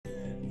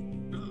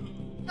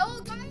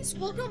Hello guys,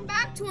 welcome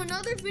back to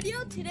another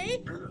video.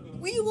 Today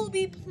we will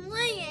be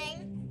playing,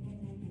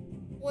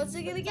 what's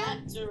it gonna get?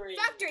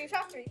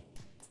 Factory.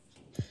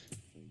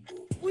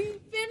 We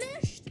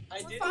finished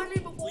Foundry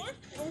before.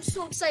 I'm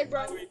so excited,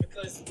 bro.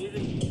 Because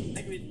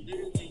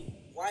literally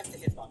watched the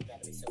hitbox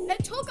battery. So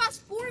it took us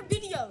 4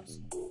 videos.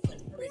 4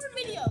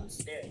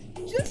 videos.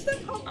 Just to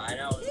come. I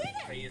know, it was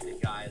crazy,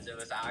 guys. It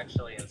was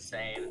actually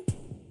insane.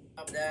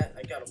 Top of that,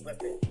 I got a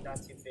weapon.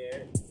 Not too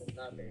fair. But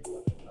not very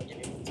fun. I'll give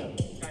you a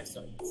try to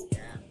start this.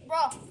 Yeah.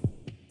 Bro.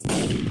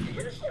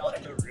 You just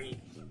shot the roof.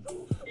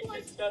 You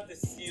just shot the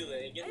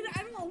ceiling.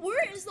 I don't know,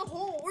 where is the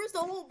hole? Where's the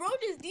hole? Bro,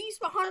 just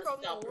despawned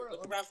from the world.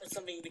 Look around for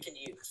something we can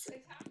use.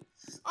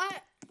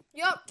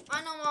 Yep,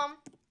 I know, Mom.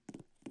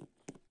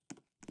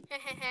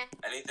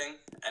 Anything?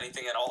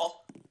 Anything at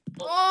all?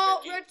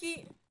 Oh, red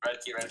key. Red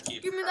key.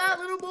 Give me that,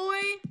 little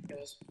boy.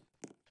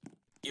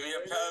 Give me a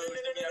pose.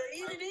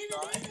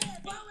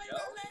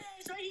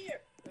 It's right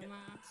here.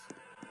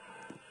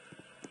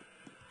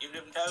 Give me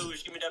them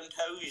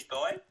toes,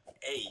 boy.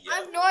 Hey, yo. I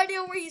have no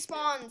idea where he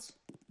spawns.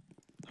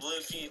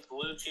 Blue key.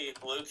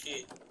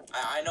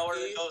 I know where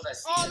it goes. I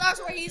see Oh, it. that's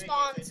where he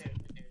spawns.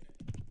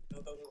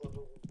 Go.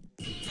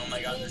 Oh my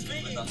god, this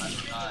game is on my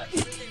god.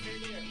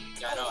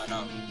 Yeah, I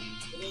know.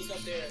 Who's up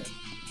there?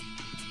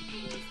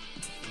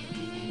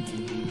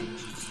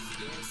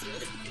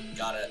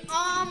 Got it.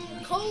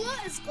 Cola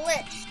is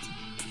glitched.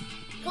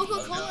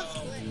 Coca-Cola is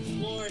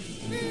glitched. Lord.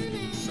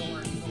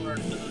 Sword.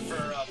 This is for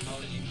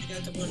money. You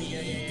got the money.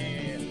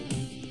 Yeah.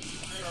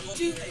 Purple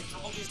key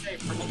safe.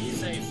 Purple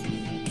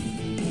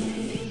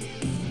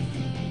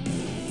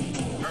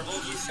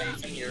key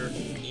safe in here.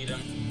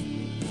 Eden,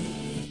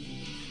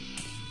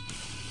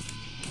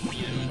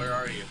 where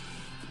are you?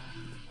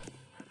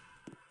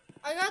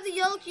 I got the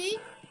yellow key.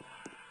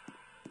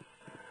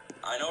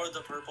 I know where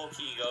the purple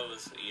key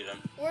goes,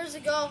 Eden. Where does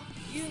it go?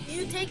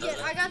 You take it.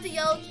 I got the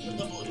yellow key.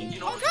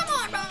 Oh, come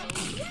on, bro.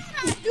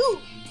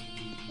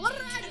 What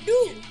did I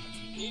do?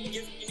 You need to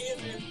give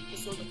the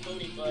sword to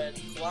Cody, but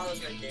Koala's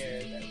right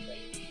there.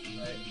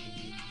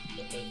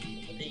 The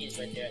piggy's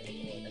right there. I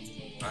think that's the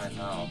I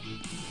know.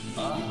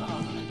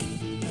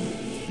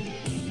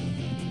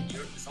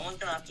 Someone's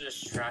gonna have to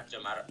distract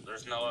him.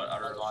 There's no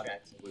other logical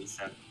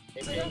solution.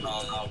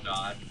 Oh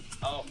god.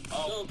 Oh.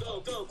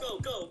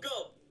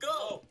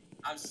 Go.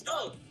 I'm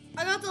stuck.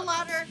 I got the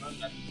ladder. I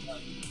got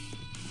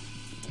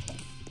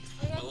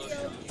the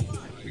yellow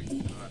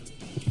key.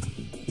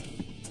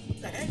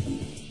 What the heck?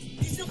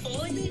 He's still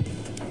following me?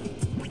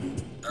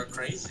 They're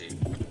crazy.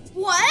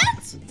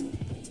 What?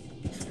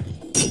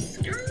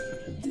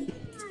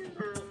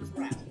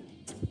 Crap.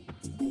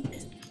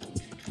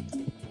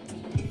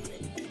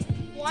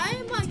 Why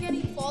am I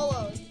getting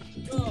followed?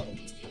 Go.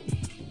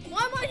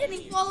 Why am I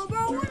getting followed,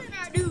 bro? What did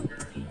I do?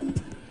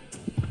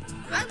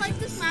 I like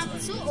this map.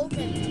 It's so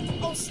open.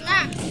 Oh,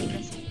 snap. I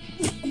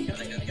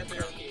got the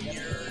yellow key.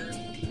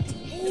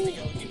 Where's the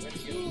yellow key?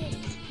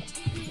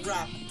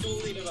 Crap.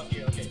 Don't leave him up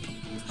here. Okay.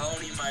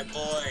 Tony, my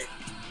boy.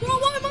 Bro,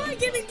 why am I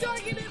getting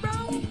targeted, bro?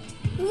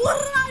 What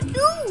did I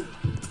do?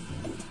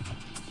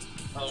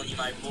 Tony,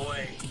 my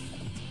boy.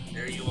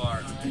 There you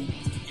are.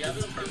 You have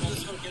the purple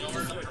key.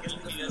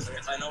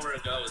 Because I know where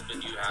it goes, but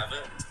do you have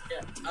it?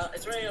 Yeah.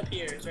 It's right up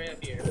here.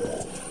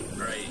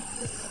 Great.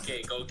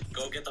 Okay, go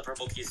get the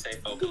purple key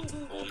safe, folks.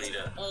 We'll need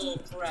it. Oh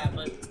crap!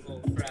 But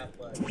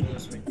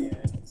it's right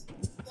there.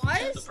 Why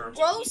is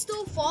bro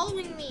still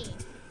following me?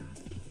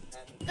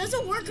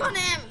 Doesn't work on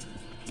him.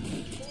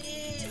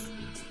 Please.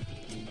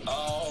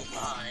 Oh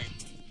my.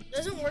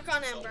 Doesn't work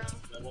on him, bro.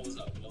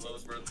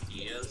 Willow's where the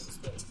key is.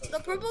 The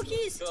purple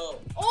keys. Go.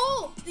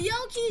 Oh, the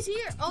yellow key's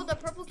here. Oh, the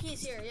purple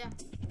key's here. Yeah.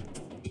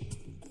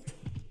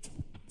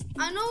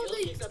 I know The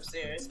key's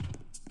upstairs.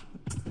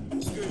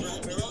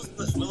 Willow's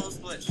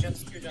glitch. Got the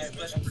screwdriver. He's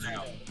glitched for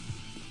now.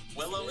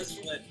 Willow is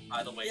split,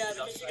 by the way. Yeah, He's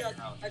because she upside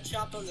got down.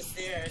 chopped on the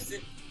stairs,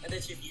 and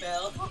then she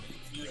fell.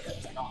 You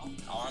just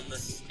stopped on the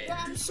stairs. bro,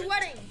 I'm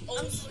sweating.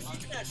 Oh, she's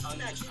back.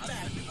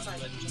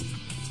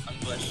 I'm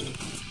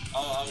glitched.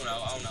 Oh no.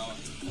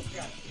 Oh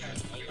crap.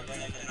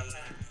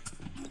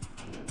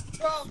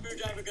 Bro.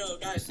 Screwdriver go.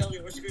 Guys, tell me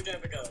where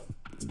screwdriver go.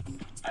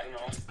 I don't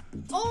know.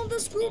 Oh, the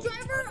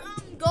screwdriver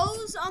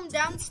goes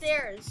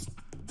downstairs.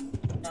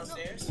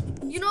 Downstairs?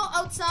 You know,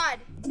 outside.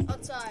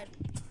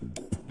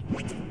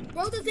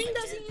 Bro, the thing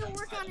doesn't even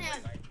work on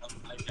him.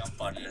 My jump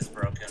button is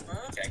broken.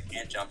 Huh? Okay, I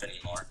can't jump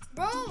anymore.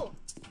 Bro,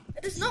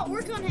 it does not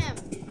work on him.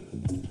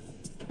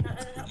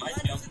 My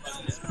jump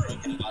button is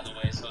broken, by the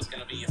way, so it's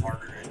gonna be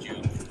harder to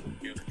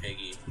juke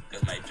Piggy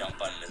because my jump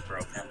button is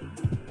broken.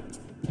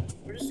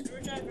 Where does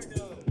screwdriver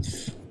go?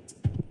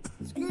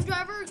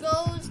 Screwdriver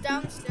goes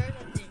downstairs,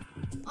 I think.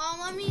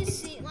 Let me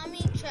see. Let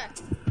me check.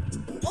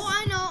 Oh,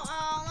 I know.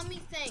 Let me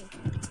think.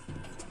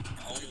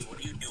 Tony, what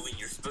are you doing?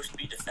 You're supposed to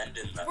be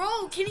defending them.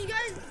 Bro, can you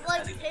guys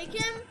take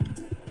him?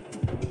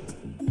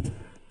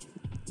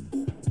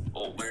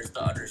 Oh, where's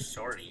the other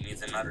sword? He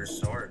needs another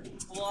sword.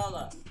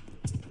 Koala.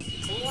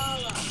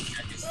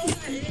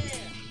 Over here.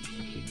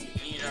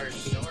 You need our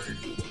sword.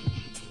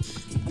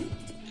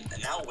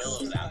 And now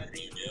Willow's after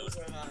you, dude.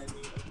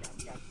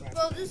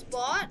 Bro, this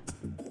bot.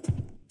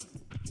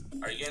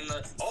 Are you getting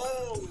the?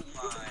 Oh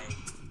my!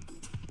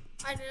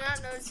 I did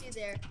not notice you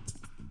there.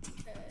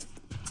 Okay.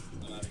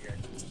 I'm out of here.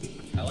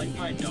 I like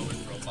my Doge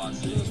robots.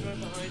 He was right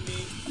behind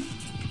me.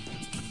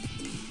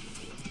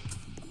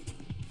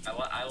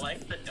 I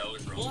like the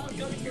Doge Well, I'm robots.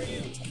 coming for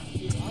you.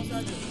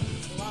 Outside you.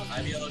 Well, I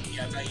have yellow key.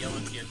 I've got yellow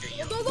key. Okay, Go,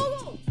 yellow. go,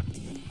 go!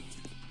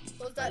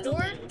 Close that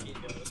door.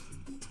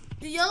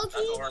 The yellow That's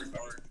key. orange.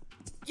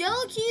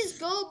 Yellow keys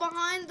go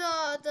behind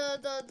the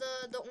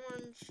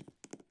orange.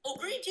 Oh,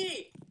 green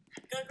key!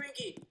 Got green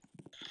key.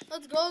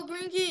 Let's go,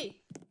 green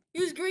key.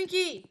 Use green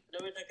key. I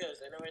know where that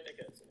goes. I know where that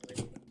goes.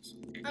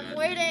 I'm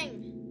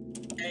waiting.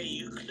 Hey,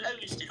 you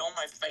closed it on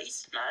my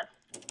face, man.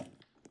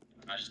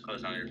 I just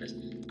closed on your face.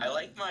 I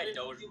like my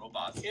Doge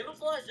robots.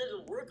 Camouflage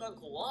doesn't work on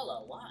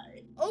Koala.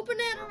 Why? Open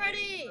it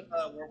already.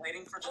 We're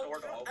waiting for the door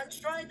to open. I'm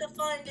trying to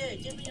find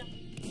it. Give me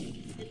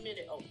a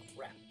minute. Oh,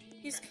 crap.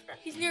 He's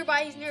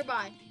nearby. He's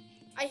nearby.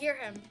 I hear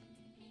him.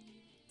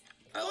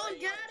 Come on,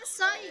 get out of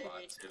sight.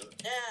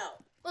 Now.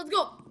 Let's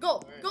go.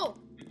 Go. Go.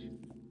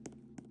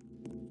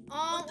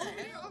 What the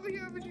hell? Over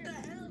here. What the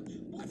hell?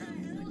 What the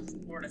hell?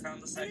 Lord, I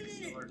found the second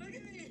sword. Look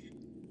at me.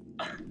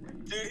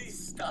 Dude,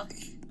 he's stuck.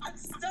 I'm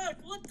stuck.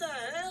 What the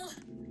hell?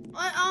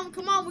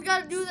 Come on, we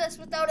gotta do this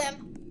without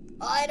him.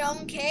 I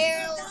don't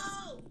care.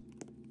 No.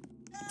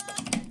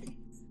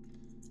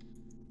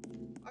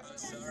 I'm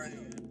sorry.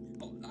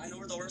 Oh, I know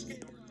where the worst case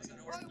is.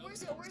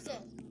 Where's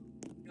it?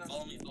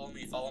 Follow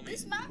me.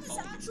 This map is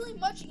actually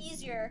much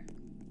easier.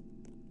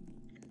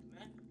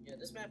 Yeah,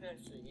 this map is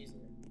actually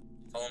easier.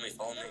 Follow me.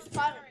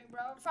 Refinery,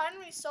 bro.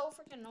 Refinery is so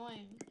freaking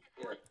annoying.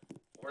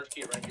 Worst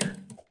key right here.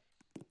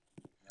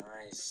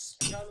 Nice.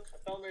 I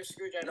found my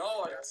screwdriver.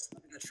 No, I got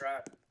stuck in the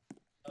trap.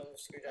 Oh,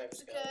 screwdriver.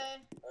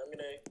 Okay. I'm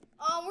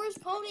gonna Where's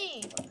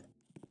Pony?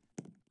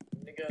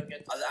 go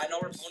get. I know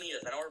where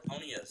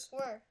Pony is.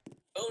 Where?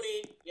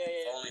 Pony. Yeah.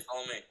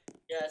 Follow me.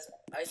 Yes,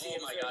 I see him.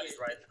 Oh my god, he's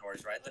right at the door.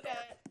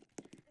 Okay.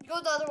 Go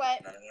the other way.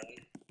 No.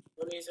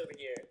 Pony's over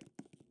here.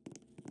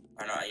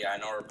 I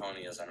know where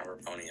Pony is.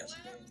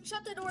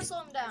 Shut the door,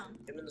 slow him down.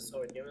 Give him the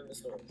sword.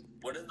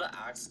 What does the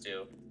axe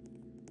do?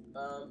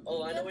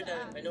 Oh, I know where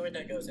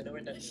that goes.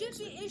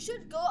 It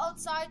should go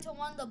outside to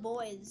one of the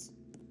boys.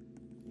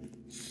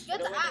 Get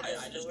the axe.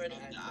 I just dropped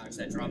the axe.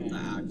 I dropped the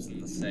axe in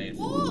the safe.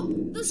 Oh,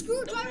 the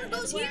screwdriver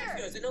goes here.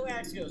 I know where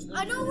axe goes.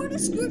 I know where the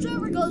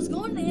screwdriver goes.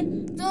 Going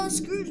in. The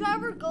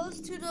screwdriver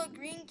goes to the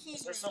green key.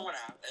 Is there someone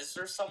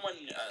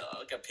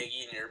like a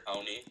piggy near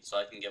Pony so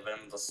I can give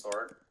him the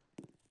sword?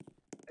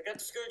 I got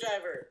the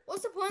screwdriver.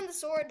 What's the point of the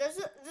sword?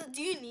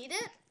 Do you need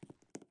it?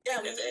 Yeah,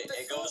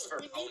 It goes for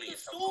Pony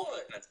so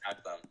Pony can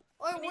attack them.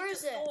 Or where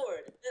is it?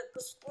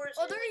 The sword.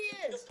 Oh, there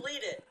he is.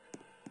 Complete it.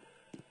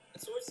 The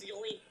sword's the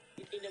only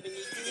thing that we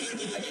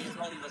need. I gave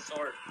Pony the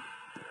sword.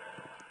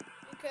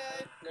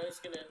 Okay. Now he's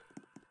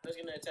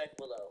gonna attack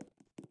Willow.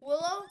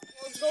 Willow?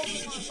 Let's go,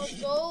 come on,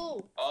 let's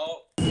go.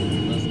 Oh,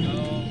 let's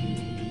go.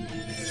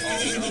 Oh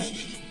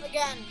no.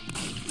 Again.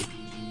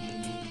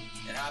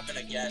 It happened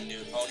again,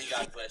 dude. Pony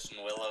got glitched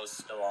and Willow's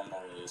still on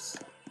the loose.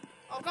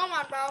 Oh, come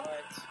on, bro.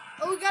 What?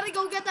 Oh, we gotta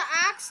go get the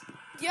axe.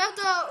 Do you have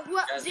the...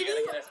 Guys, you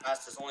gotta get it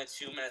fast. There's only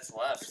 2 minutes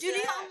left. Did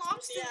he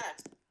unlock the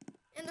axe?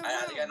 in the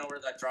I think I room? know where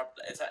that dropped.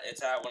 It's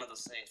at one of the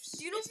safes.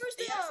 Do you know where's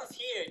The axe is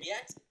here. The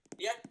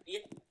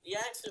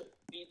axe.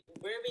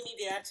 Where we need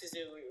the axes to.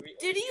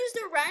 Did he use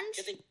the wrench?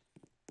 Did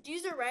you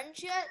use the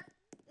wrench yet?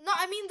 No,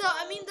 I mean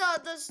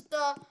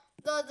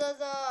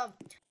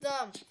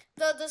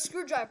the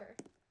screwdriver.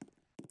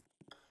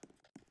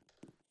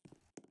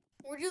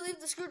 Where'd you leave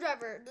the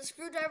screwdriver? The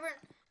screwdriver.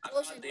 I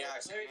found the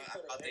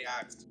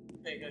axe.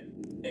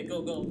 Hey,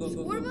 go.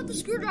 What about the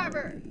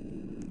screwdriver?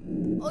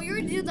 Oh, you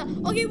already did that.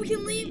 Okay, we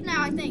can leave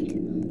now, I think.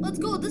 Let's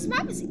go. This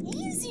map is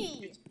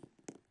easy.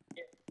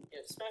 Yeah,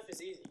 this map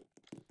is easy.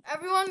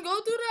 Everyone go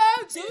to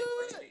the exit.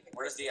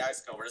 Where does the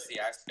axe go? Oh,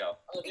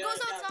 It goes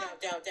outside.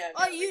 Down.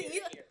 Oh,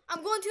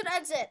 I'm going to the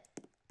exit.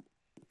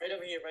 Right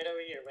over here.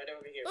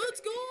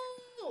 Let's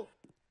go.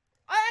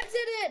 I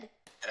exited.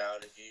 Get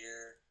out of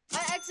here.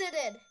 I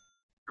exited.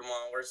 Come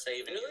on, we're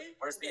saving. Really?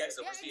 Where's the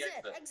exit? Yeah,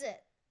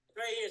 exit.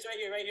 It's right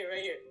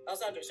here.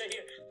 Outside, it's right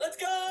here. Let's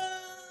go!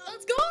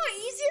 Let's go.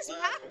 Easiest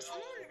map.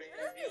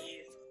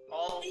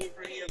 All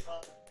 3 of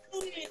us. We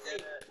did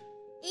it.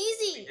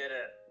 Easy. We did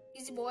it.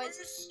 Easy, boys.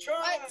 Let's try.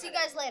 Alright, see you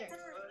guys later.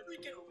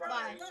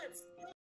 Bye. Bye.